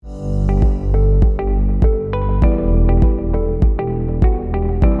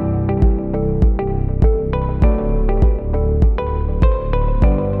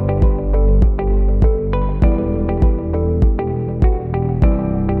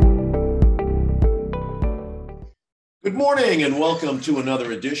Good morning and welcome to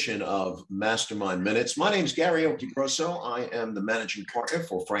another edition of Mastermind Minutes. My name is Gary Occhiogrosso. I am the managing partner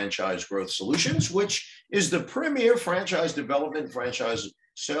for Franchise Growth Solutions, which is the premier franchise development, franchise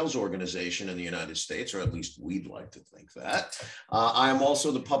sales organization in the United States, or at least we'd like to think that. I am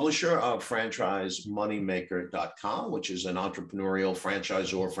also the publisher of FranchiseMoneymaker.com, which is an entrepreneurial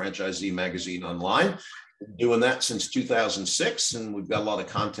franchisor, franchisee magazine online. Doing that since 2006, and we've got a lot of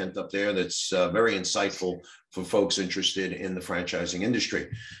content up there that's very insightful for folks interested in the franchising industry.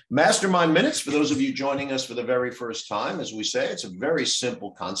 Mastermind Minutes, for those of you joining us for the very first time, as we say, it's a very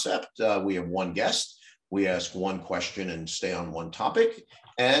simple concept. We have one guest, we ask one question and stay on one topic.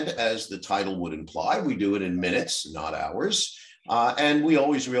 And as the title would imply, we do it in minutes, not hours. And we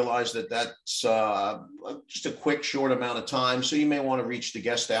always realize that that's just a quick, short amount of time. So you may want to reach the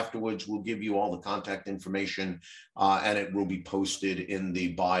guest afterwards. We'll give you all the contact information and it will be posted in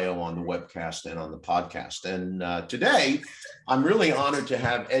the bio on the webcast and on the podcast. And today, I'm really honored to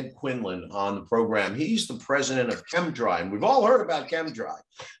have Ed Quinlan on the program. He's the president of ChemDry, and we've all heard about ChemDry.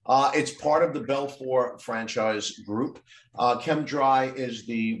 It's part of the Belfour franchise group. ChemDry is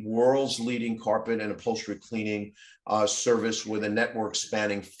the world's leading carpet and upholstery cleaning service with a network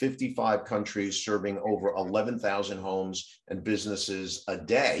spanning 55 countries, serving over 11,000 homes and businesses a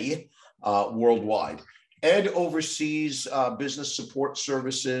day worldwide. Ed oversees business support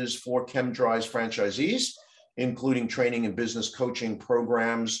services for ChemDry's franchisees, including training and business coaching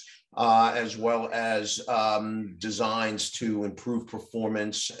programs, as well as designs to improve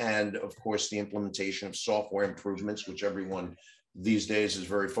performance and, of course, the implementation of software improvements, which everyone these days is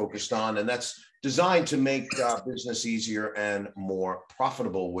very focused on. And that's designed to make business easier and more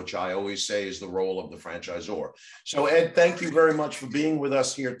profitable, which I always say is the role of the franchisor. So, Ed, thank you very much for being with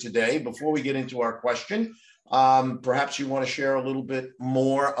us here today. Before we get into our question, perhaps you want to share a little bit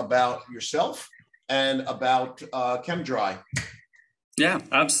more about yourself and about ChemDry. Yeah,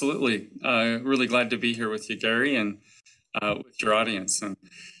 absolutely. Really glad to be here with you, Gary, and with your audience. And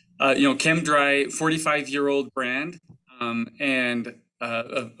ChemDry, 45-year-old brand, and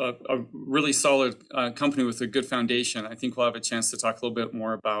a really solid company with a good foundation. I think we'll have a chance to talk a little bit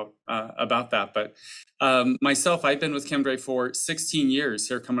more about that. But myself, I've been with ChemDry for 16 years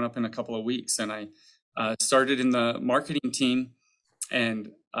here, coming up in a couple of weeks, and I started in the marketing team.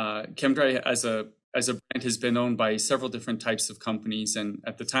 And ChemDry as a brand has been owned by several different types of companies, and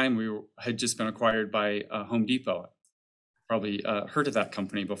at the time we had just been acquired by Home Depot. Probably heard of that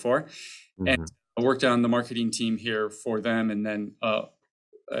company before. Mm-hmm. And I worked on the marketing team here for them, and then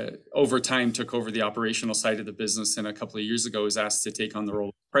over time took over the operational side of the business, and a couple of years ago was asked to take on the role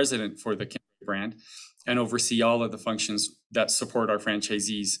of president for the ChemDry brand and oversee all of the functions that support our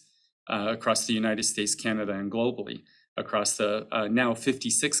franchisees across the United States, Canada, and globally. Across the now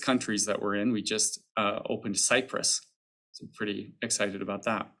 56 countries that we're in. We just opened Cyprus. So pretty excited about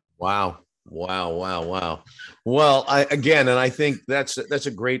that. Wow. Well, I think that's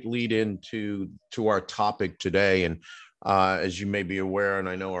a great lead into our topic today. And as you may be aware, and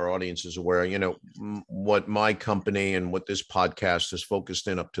I know our audience is aware, what my company and what this podcast is focused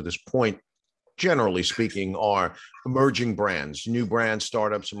in up to this point, generally speaking, are emerging brands, new brands,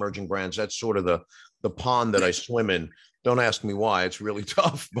 startups, emerging brands. That's sort of the pond that I swim in. Don't ask me why. It's really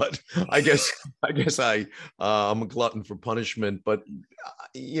tough, but I guess I'm a glutton for punishment. But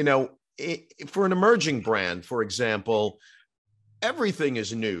for an emerging brand, for example, everything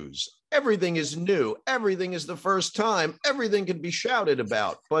is news. Everything is new. Everything is the first time. Everything can be shouted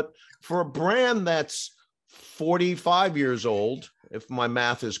about. But for a brand that's 45 years old, if my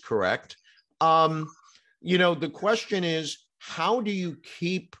math is correct, the question is, how do you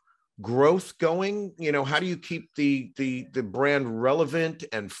keep growth going? How do you keep the brand relevant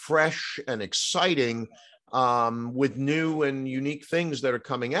and fresh and exciting with new and unique things that are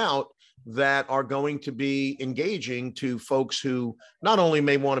coming out that are going to be engaging to folks who not only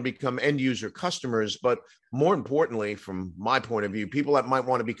may want to become end user customers, but more importantly, from my point of view, people that might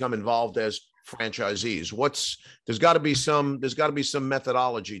want to become involved as franchisees? There's got to be some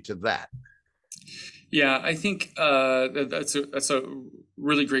methodology to that. Yeah, I think that's a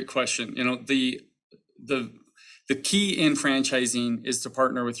really great question. The key in franchising is to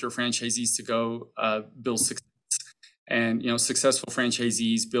partner with your franchisees to go build success. And successful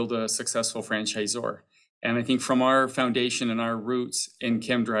franchisees build a successful franchisor. And I think from our foundation and our roots in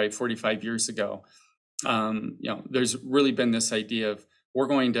ChemDry 45 years ago, there's really been this idea of we're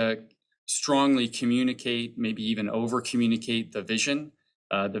going to strongly communicate, maybe even over communicate the vision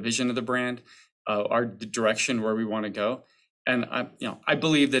of the brand. Our direction, where we want to go. And I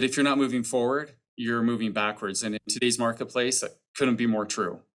believe that if you're not moving forward, you're moving backwards. And in today's marketplace, that couldn't be more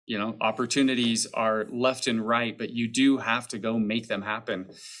true. opportunities are left and right, but you do have to go make them happen.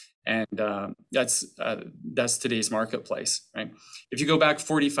 And that's today's marketplace, right? If you go back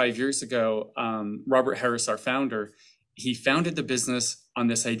 45 years ago, Robert Harris, our founder, he founded the business on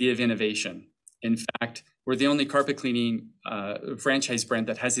this idea of innovation. In fact, we're the only carpet cleaning franchise brand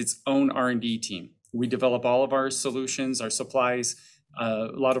that has its own R&D team. We develop all of our solutions, our supplies, a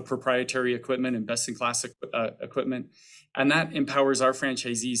lot of proprietary equipment and best-in-class equipment. And that empowers our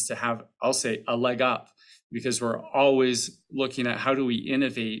franchisees to have, I'll say, a leg up, because we're always looking at how do we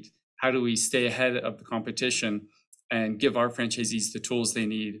innovate, how do we stay ahead of the competition and give our franchisees the tools they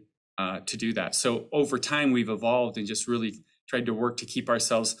need to do that. So over time, we've evolved and just really tried to work to keep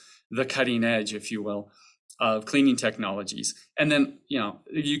ourselves the cutting edge, if you will, of cleaning technologies. And then,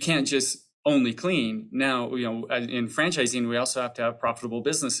 you can't just only clean. Now, in franchising, we also have to have profitable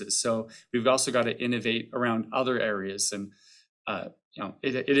businesses. So we've also got to innovate around other areas. And,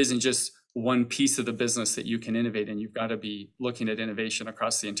 it isn't just one piece of the business that you can innovate in. You've got to be looking at innovation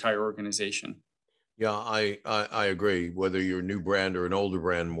across the entire organization. Yeah, I agree. Whether you're a new brand or an older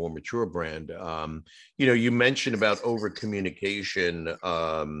brand, more mature brand, you mentioned about over communication,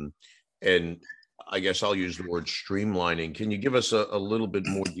 and I guess I'll use the word streamlining. Can you give us a little bit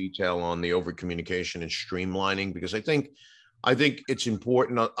more detail on the over communication and streamlining? Because I think it's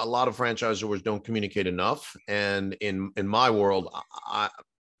important. A lot of franchisors don't communicate enough, and in my world,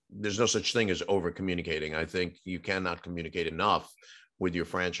 there's no such thing as over communicating. I think you cannot communicate enough with your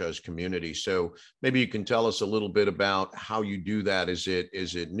franchise community. So maybe you can tell us a little bit about how you do that. Is it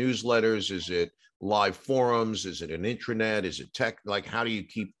newsletters? Is it live forums? Is it an intranet? Is it tech? Like, how do you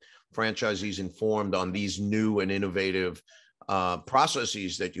keep franchisees informed on these new and innovative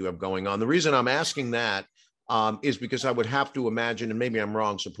processes that you have going on? The reason I'm asking that is because I would have to imagine, and maybe I'm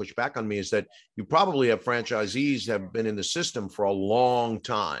wrong, so push back on me, is that you probably have franchisees that have been in the system for a long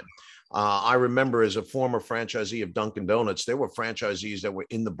time. I remember as a former franchisee of Dunkin' Donuts, there were franchisees that were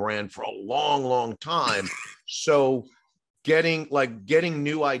in the brand for a long, long time. So getting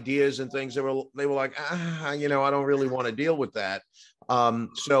new ideas and things, they were like, I don't really want to deal with that.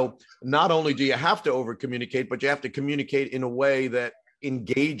 So not only do you have to over communicate, but you have to communicate in a way that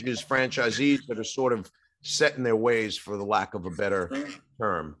engages franchisees that are sort of set in their ways, for the lack of a better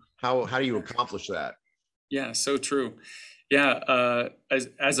term. How do you accomplish that? Yeah, so true. Yeah,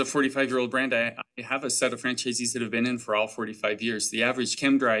 as a 45-year-old brand, I have a set of franchisees that have been in for all 45 years. The average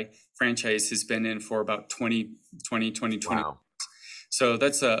ChemDry franchise has been in for about 20. Wow. So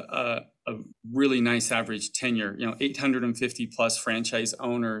that's a really nice average tenure. 850 plus franchise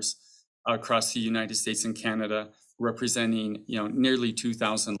owners across the United States and Canada, representing nearly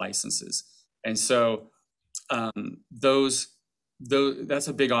 2,000 licenses. And so that's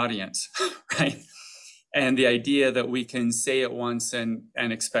a big audience, right? And the idea that we can say it once and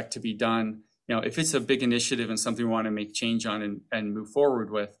expect to be done, if it's a big initiative and something we want to make change on and move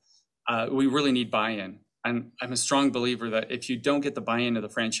forward with, we really need buy-in. And I'm a strong believer that if you don't get the buy-in of the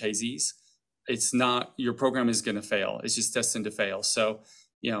franchisees, your program is going to fail. It's just destined to fail. So,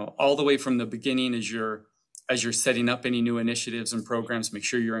 all the way from the beginning, as you're setting up any new initiatives and programs, make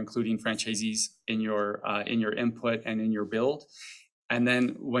sure you're including franchisees in your input and in your build. And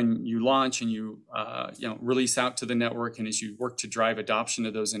then when you launch and you release out to the network, and as you work to drive adoption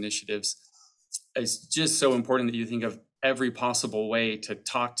of those initiatives, it's just so important that you think of every possible way to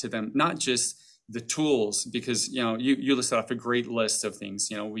talk to them, not just the tools, because you listed off a great list of things.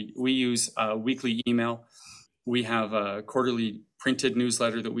 We use weekly email. We have a quarterly printed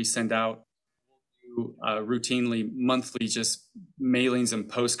newsletter that we send out. Routinely monthly, just mailings and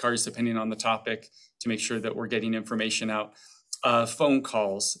postcards depending on the topic, to make sure that we're getting information out. Phone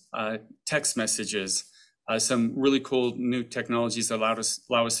calls, text messages, some really cool new technologies that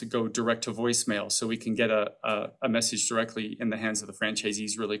allow us to go direct to voicemail, so we can get a message directly in the hands of the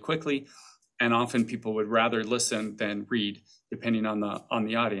franchisees really quickly. And often people would rather listen than read, depending on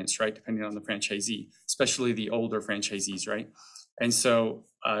the audience, right? Depending on the franchisee, especially the older franchisees, right? And so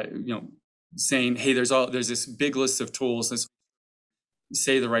saying, hey, there's this big list of tools, let's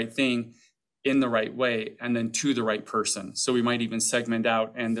say the right thing in the right way, and then to the right person. So we might even segment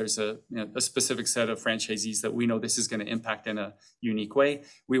out, and there's a specific set of franchisees that we know this is going to impact in a unique way.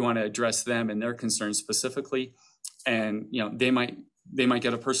 We want to address them and their concerns specifically, and they might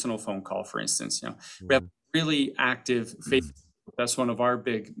get a personal phone call, for instance. We have really active Facebook. That's one of our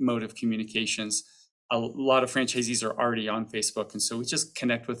big mode of communications. A lot of franchisees are already on Facebook, and so we just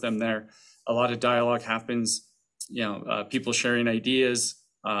connect with them there. A lot of dialogue happens. People sharing ideas.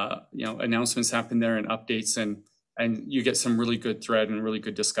 Announcements happen there and updates, and you get some really good thread and really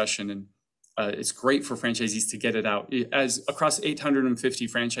good discussion. it's great for franchisees to get it out. As across 850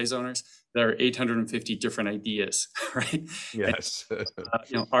 franchise owners, there are 850 different ideas, right? Yes.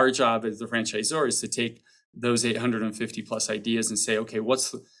 And, our job as the franchisor is to take those 850 plus ideas and say, okay, what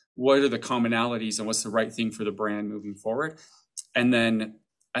are the commonalities and what's the right thing for the brand moving forward? And then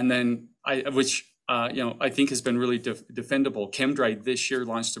I think has been really defendable. ChemDry this year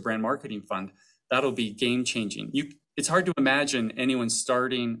launched a brand marketing fund. That'll be game changing. It's hard to imagine anyone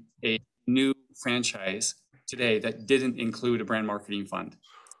starting a new franchise today that didn't include a brand marketing fund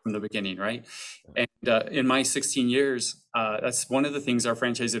from the beginning, right? And in my 16 years, that's one of the things our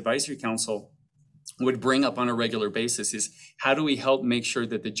Franchise Advisory Council would bring up on a regular basis is how do we help make sure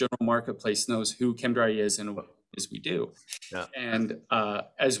that the general marketplace knows who ChemDry is and what it is we do. Yeah. And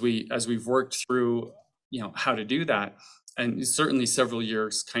as we've worked through, how to do that, and certainly several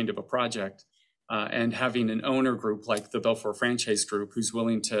years kind of a project, and having an owner group like the Belfour Franchise Group who's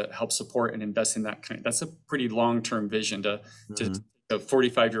willing to help support and invest in that's a pretty long-term vision to a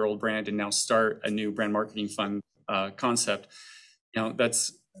 45-year-old brand and now start a new brand marketing fund concept.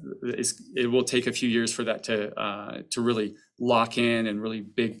 It will take a few years for that to really lock in and really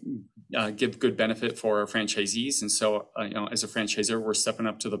give good benefit for our franchisees. And so, as a franchisor, we're stepping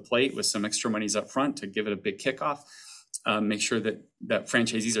up to the plate with some extra monies up front to give it a big kickoff, make sure that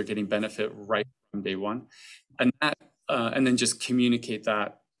franchisees are getting benefit right from day one, and then just communicate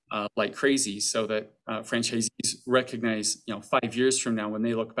that like crazy so that franchisees recognize, 5 years from now when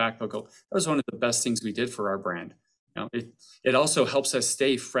they look back, they'll go, that was one of the best things we did for our brand. It also helps us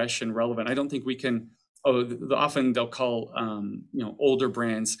stay fresh and relevant. I don't think we can. Often they'll call older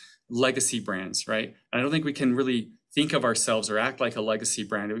brands legacy brands, right? And I don't think we can really think of ourselves or act like a legacy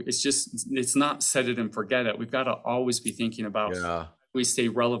brand. It's not set it and forget it. We've got to always be thinking about how do we stay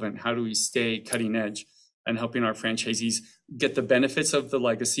relevant, how do we stay cutting edge, and helping our franchisees get the benefits of the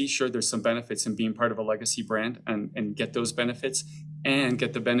legacy. Sure, there's some benefits in being part of a legacy brand and get those benefits, and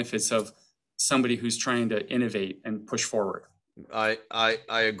get the benefits of somebody who's trying to innovate and push forward. I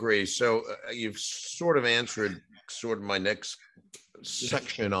agree. So you've sort of answered sort of my next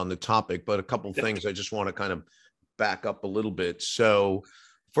section on the topic, but a couple of things I just want to kind of back up a little bit. So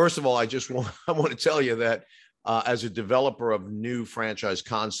first of all, I want to tell you that as a developer of new franchise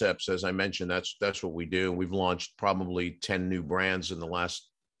concepts, as I mentioned, that's what we do. We've launched probably 10 new brands in the last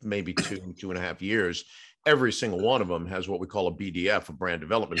maybe 2.5 years. Every single one of them has what we call a BDF, a brand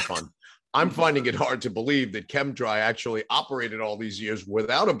development fund. I'm finding it hard to believe that ChemDry actually operated all these years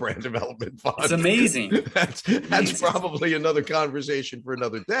without a brand development fund. It's amazing. That's probably another conversation for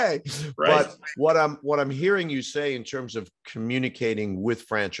another day. Right. But what I'm hearing you say in terms of communicating with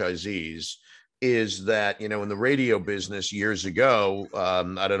franchisees is that, in the radio business years ago,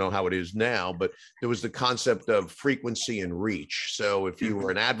 I don't know how it is now, but there was the concept of frequency and reach. So if you were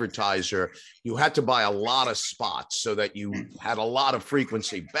an advertiser, you had to buy a lot of spots so that you had a lot of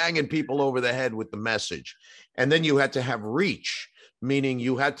frequency, banging people over the head with the message. And then you had to have reach, meaning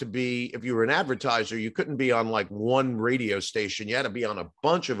you had to be, if you were an advertiser, you couldn't be on like one radio station. You had to be on a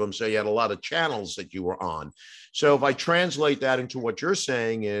bunch of them. So you had a lot of channels that you were on. So if I translate that into what you're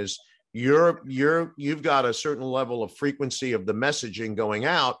saying is, you've got a certain level of frequency of the messaging going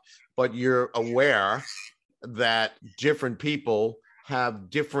out, but you're aware that different people have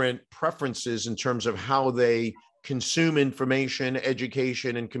different preferences in terms of how they consume information,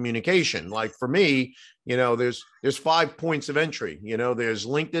 education, and communication. Like for me, there's 5 points of entry. There's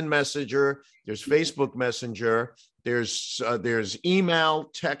LinkedIn Messenger, there's Facebook Messenger, there's email,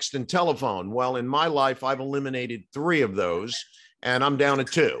 text, and telephone. Well, in my life, I've eliminated 3 of those, and I'm down to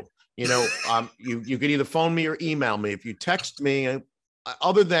 2. You could either phone me or email me. If you text me,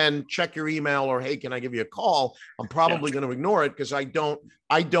 other than check your email or, hey, can I give you a call? I'm probably going to ignore it because I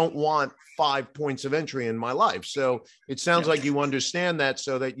don't want 5 points of entry in my life. So it sounds like you understand that,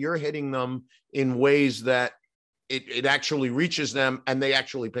 so that you're hitting them in ways that it actually reaches them and they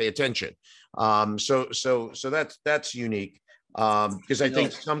actually pay attention. So that's unique, because I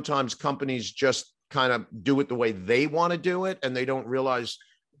think sometimes companies just kind of do it the way they want to do it, and they don't realize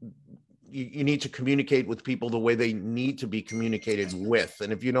you need to communicate with people the way they need to be communicated with.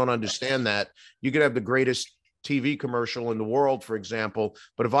 And if you don't understand that, you could have the greatest TV commercial in the world, for example,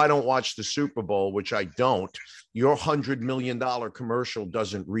 but if I don't watch the Super Bowl, which I don't, your $100 million commercial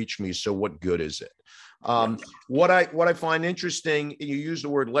doesn't reach me. So what good is it? What I find interesting, you use the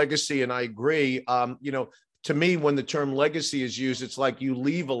word legacy, and I agree. To me, when the term legacy is used, it's like you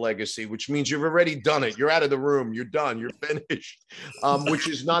leave a legacy, which means you've already done it. You're out of the room. You're done. You're finished, which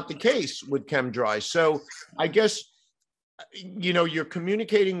is not the case with ChemDry. So I guess, you're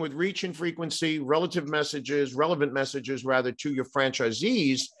communicating with reach and frequency, relevant messages rather, to your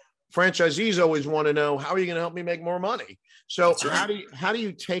franchisees. franchisees always want to know, how are you going to help me make more money? So That's right. how do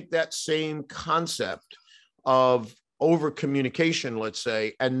you take that same concept of over communication, let's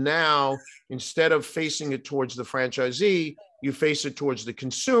say, and now instead of facing it towards the franchisee, you face it towards the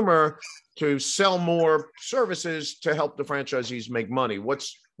consumer to sell more services to help the franchisees make money?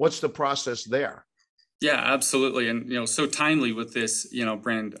 What's the process there? Yeah, absolutely. And, so timely with this,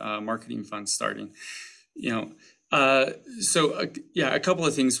 brand marketing fund starting, you know, yeah, a couple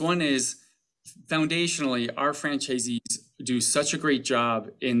of things. One is foundationally, our franchisees do such a great job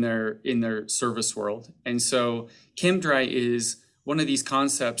in their service world. And so ChemDry is one of these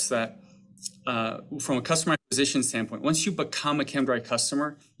concepts that from a customer acquisition standpoint, once you become a ChemDry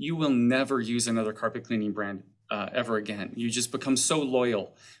customer, you will never use another carpet cleaning brand ever again. You just become so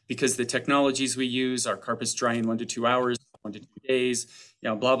loyal because the technologies we use, our carpets dry in 1 to 2 hours, 1 to 2 days,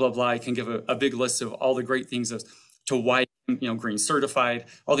 blah, blah, blah. I can give a big list of all the great things to why, green certified,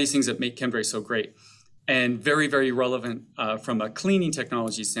 all these things that make ChemDry so great. And very, very relevant from a cleaning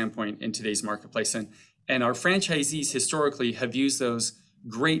technology standpoint in today's marketplace. And our franchisees historically have used those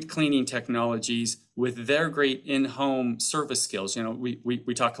great cleaning technologies with their great in-home service skills.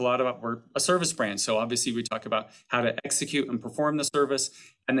 We talk a lot about, we're a service brand. So obviously we talk about how to execute and perform the service,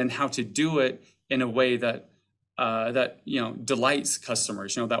 and then how to do it in a way that delights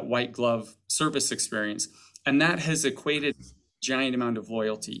customers, that white glove service experience. And that has equated a giant amount of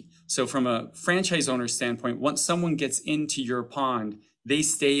loyalty. So from a franchise owner standpoint, once someone gets into your pond, they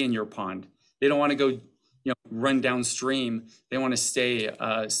stay in your pond. They don't want to go run downstream. They want to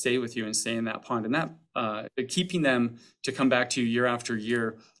stay with you and stay in that pond. And that keeping them to come back to you year after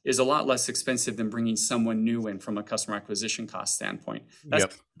year is a lot less expensive than bringing someone new in from a customer acquisition cost standpoint.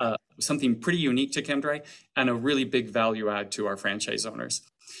 That's something pretty unique to ChemDry and a really big value add to our franchise owners.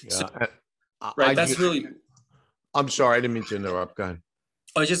 Yeah. So, right. That's really. I'm sorry, I didn't mean to interrupt. Go ahead.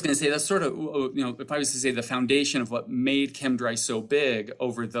 I was just going to say that's sort of, if I was to say the foundation of what made ChemDry so big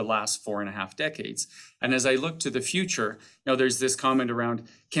over the last 4.5 decades. And as I look to the future, there's this comment around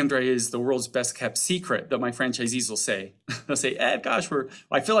ChemDry is the world's best kept secret that my franchisees will say. They'll say, gosh,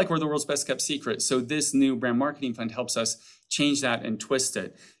 I feel like we're the world's best kept secret. So this new brand marketing fund helps us change that and twist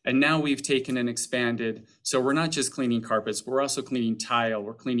it. And now we've taken and expanded. So we're not just cleaning carpets, we're also cleaning tile,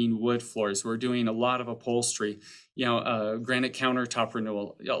 we're cleaning wood floors, we're doing a lot of upholstery, granite countertop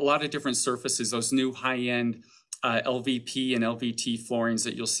renewal, a lot of different surfaces, those new high-end LVP and LVT floorings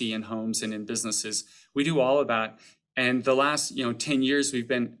that you'll see in homes and in businesses. We do all of that. And the last 10 years, we've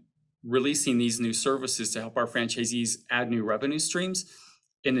been releasing these new services to help our franchisees add new revenue streams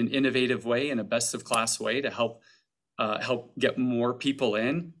in an innovative way, in a best of class way, to help get more people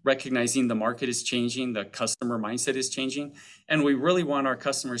in, recognizing the market is changing, the customer mindset is changing. And we really want our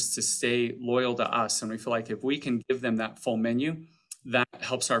customers to stay loyal to us. And we feel like if we can give them that full menu, that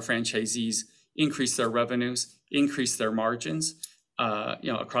helps our franchisees increase their revenues, increase their margins,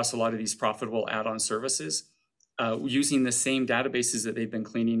 across a lot of these profitable add-on services, using the same databases that they've been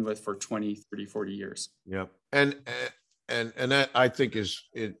cleaning with for 20, 30, 40 years. Yeah. And that I think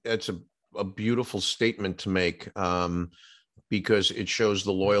it's a beautiful statement to make, because it shows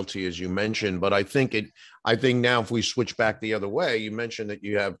the loyalty, as you mentioned. But I think now if we switch back the other way, you mentioned that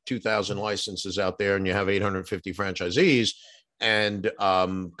you have 2,000 licenses out there and you have 850 franchisees. And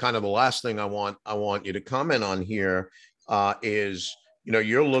kind of the last thing I want you to comment on here is,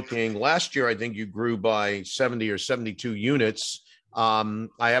 you're looking last year, I think you grew by 70 or 72 units. I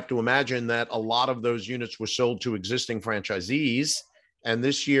have to imagine that a lot of those units were sold to existing franchisees. And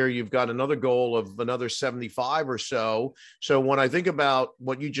this year you've got another goal of another 75 or so. So when I think about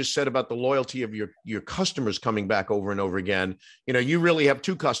what you just said about the loyalty of your customers coming back over and over again, you really have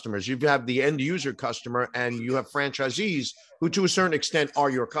two customers. You have the end user customer and you have franchisees who to a certain extent are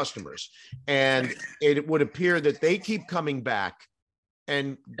your customers. And it would appear that they keep coming back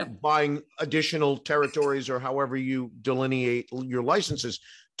and buying additional territories or however you delineate your licenses.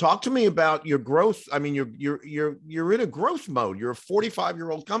 Talk to me about your growth. I mean, you're in a growth mode. You're a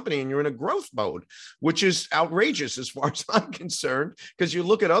 45-year-old company and you're in a growth mode, which is outrageous as far as I'm concerned, because you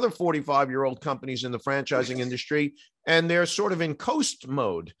look at other 45-year-old companies in the franchising industry and they're sort of in coast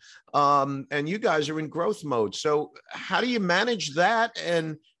mode. And you guys are in growth mode. So how do you manage that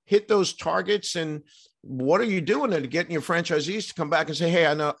and hit those targets? And what are you doing to getting your franchisees to come back and say, hey,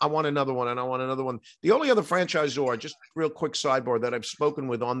 I want another one and I want another one? The only other franchisor, just real quick sidebar, that I've spoken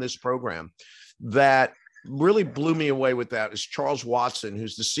with on this program that really blew me away with that is Charles Watson,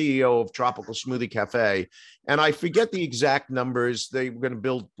 who's the CEO of Tropical Smoothie Cafe. And I forget the exact numbers. They were going to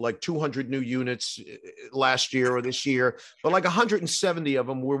build like 200 new units last year or this year, but like 170 of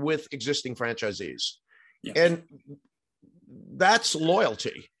them were with existing franchisees. Yeah. And that's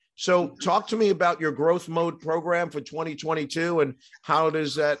loyalty. So talk to me about your growth mode program for 2022 and how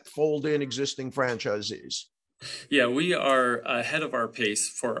does that fold in existing franchisees? Yeah, we are ahead of our pace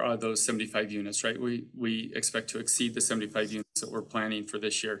for those 75 units, right? We expect to exceed the 75 units that we're planning for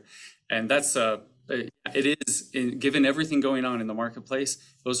this year. And that's it is given everything going on in the marketplace,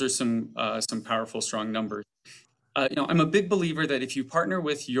 those are some powerful, strong numbers. I'm a big believer that if you partner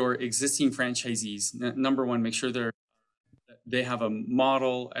with your existing franchisees, number one, make sure they have a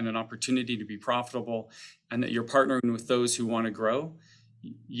model and an opportunity to be profitable, and that you're partnering with those who want to grow.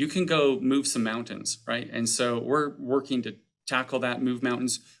 You can go move some mountains, right? And so we're working to tackle that, move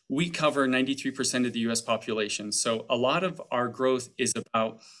mountains. We cover 93% of the US population. So a lot of our growth is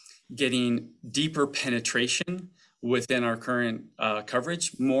about getting deeper penetration within our current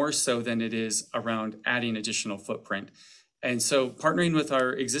coverage, more so than it is around adding additional footprint. And so partnering with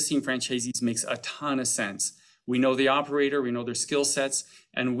our existing franchisees makes a ton of sense. We know the operator, we know their skill sets,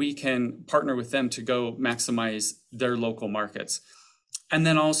 and we can partner with them to go maximize their local markets. And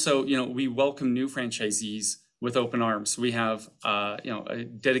then also, we welcome new franchisees with open arms. We have, a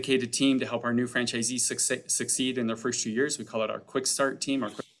dedicated team to help our new franchisees succeed in their first 2 years. We call it our Quick Start team, our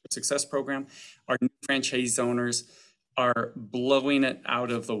Quick Success program. Our new franchise owners are blowing it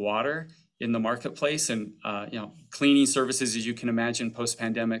out of the water in the marketplace, and cleaning services, as you can imagine,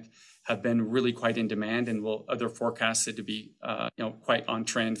 post-pandemic, have been really quite in demand, and they're forecasted to be quite on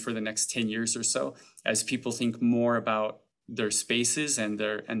trend for the next 10 years or so, as people think more about their spaces and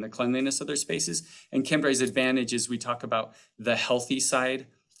the cleanliness of their spaces. And ChemDry's advantage is we talk about the healthy side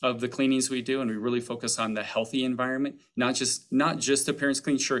of the cleanings we do, and we really focus on the healthy environment, not just appearance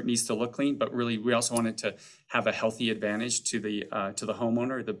clean. Sure, it needs to look clean, but really we also want it to have a healthy advantage to the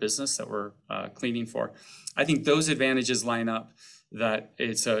homeowner, the business that we're cleaning for. I think those advantages line up, that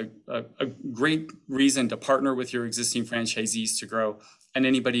it's a great reason to partner with your existing franchisees to grow. And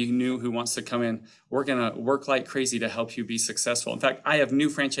anybody new who wants to come in, we're going to work like crazy to help you be successful. In fact, I have new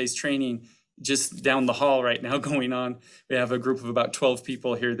franchise training just down the hall right now going on. We have a group of about 12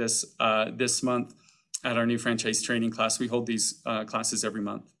 people here this month at our new franchise training class. We hold these classes every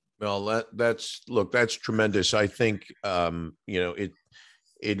month. Well, that's tremendous. I think,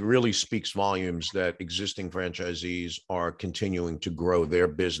 it really speaks volumes that existing franchisees are continuing to grow their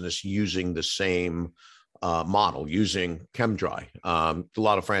business using the same model, using ChemDry. A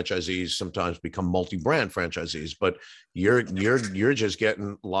lot of franchisees sometimes become multi-brand franchisees, but you're just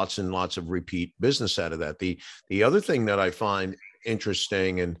getting lots and lots of repeat business out of that. The other thing that I find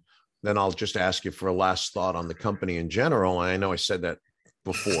interesting, and then I'll just ask you for a last thought on the company in general. And I know I said that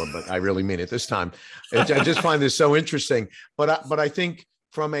before, but I really mean it this time. I just find this so interesting. But I think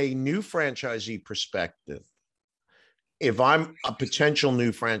from a new franchisee perspective, if I'm a potential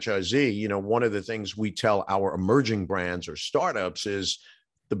new franchisee, one of the things we tell our emerging brands or startups is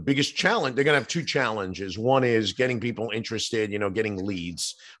the biggest challenge. They're going to have two challenges. One is getting people interested, getting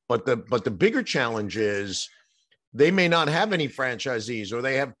leads. But the bigger challenge is they may not have any franchisees, or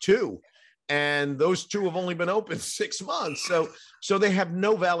they have two, and those two have only been open 6 months. So they have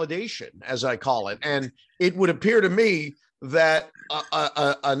no validation, as I call it. And it would appear to me that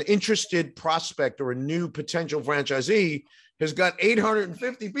an interested prospect or a new potential franchisee has got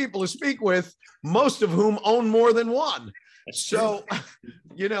 850 people to speak with, most of whom own more than one. So,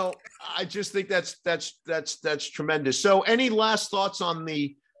 I just think that's tremendous. So any last thoughts on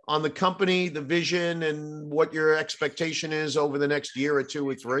the company, the vision, and what your expectation is over the next year or two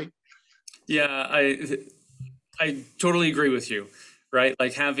or three? Yeah, I totally agree with you. Right,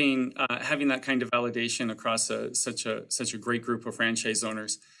 like having that kind of validation across such a great group of franchise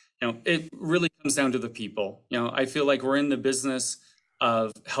owners, it really comes down to the people. I feel like we're in the business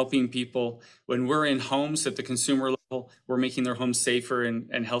of helping people. When we're in homes at the consumer level, we're making their homes safer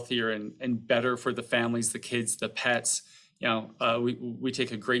and healthier and better for the families, the kids, the pets. We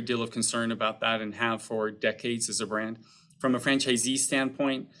take a great deal of concern about that and have for decades as a brand. From a franchisee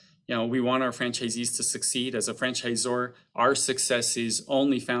standpoint, we want our franchisees to succeed. As a franchisor, our success is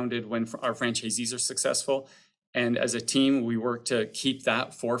only founded when our franchisees are successful. And as a team, we work to keep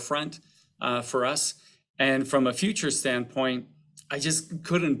that forefront for us. And from a future standpoint, I just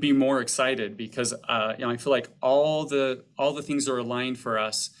couldn't be more excited because I feel like all the things are aligned for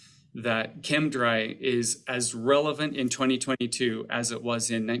us, that ChemDry is as relevant in 2022 as it was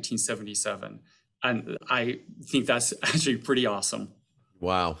in 1977. And I think that's actually pretty awesome.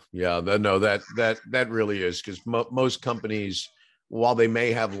 Wow. Yeah. That really is, because most companies, while they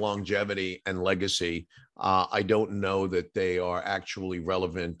may have longevity and legacy, I don't know that they are actually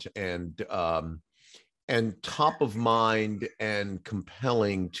relevant and top of mind and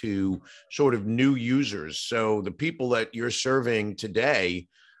compelling to sort of new users. So the people that you're serving today,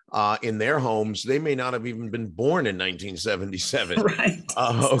 in their homes, they may not have even been born in 1977. Right.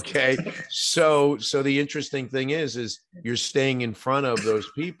 Okay. So the interesting thing is you're staying in front of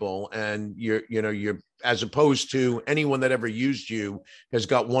those people, and you're as opposed to anyone that ever used you has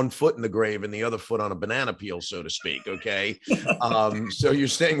got one foot in the grave and the other foot on a banana peel, so to speak. Okay. So you're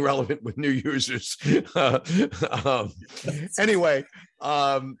staying relevant with new users. Anyway,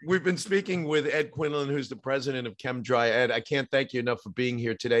 we've been speaking with Ed Quinlan, who's the president of ChemDry. Ed, I can't thank you enough for being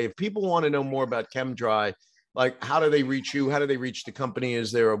here today. If people want to know more about ChemDry, like, how do they reach you? How do they reach the company?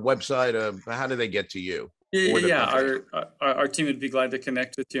 Is there a website? How do they get to you? Yeah. Our team would be glad to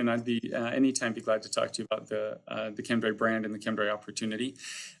connect with you, and I'd be anytime be glad to talk to you about the ChemDry brand and the ChemDry opportunity.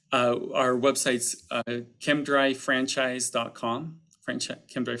 Our website's chemdryfranchise.com,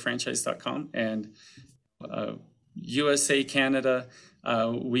 chemdryfranchise.com, and USA, Canada.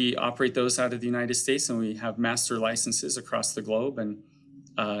 We operate those out of the United States, and we have master licenses across the globe, and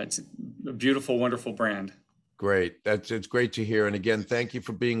it's a beautiful, wonderful brand. Great. It's great to hear. And again, thank you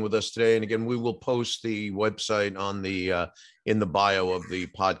for being with us today. And again, we will post the website on the in the bio of the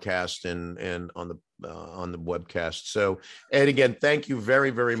podcast and on the webcast. So, Ed, again, thank you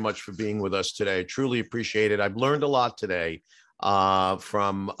very, very much for being with us today. Truly appreciate it. I've learned a lot today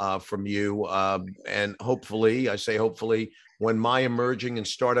from you, and hopefully, I say hopefully, when my emerging and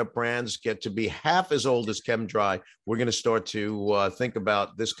startup brands get to be half as old as ChemDry, we're going to start to think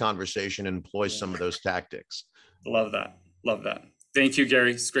about this conversation and employ some of those tactics. Love that. Love that. Thank you,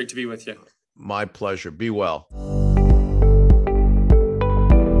 Gary. It's great to be with you. My pleasure. Be well.